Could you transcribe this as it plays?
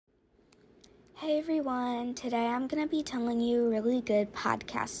Hey everyone, today I'm going to be telling you really good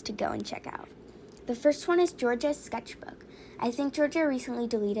podcasts to go and check out. The first one is Georgia's Sketchbook. I think Georgia recently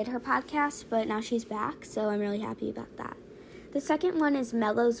deleted her podcast, but now she's back, so I'm really happy about that. The second one is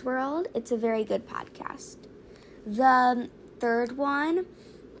Mello's World. It's a very good podcast. The third one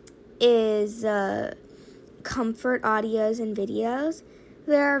is Comfort Audios and Videos.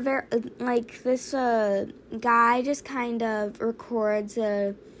 They're this guy just kind of records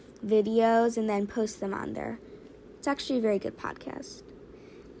videos and then post them on there. It's actually a very good podcast.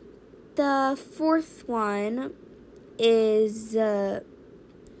 The fourth one is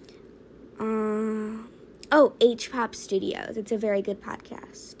H-Pop Studios. It's a very good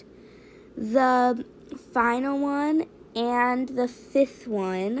podcast. The final one and the fifth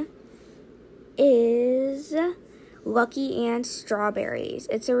one is Lucky and Strawberries.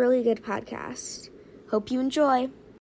 It's a really good podcast. Hope you enjoy.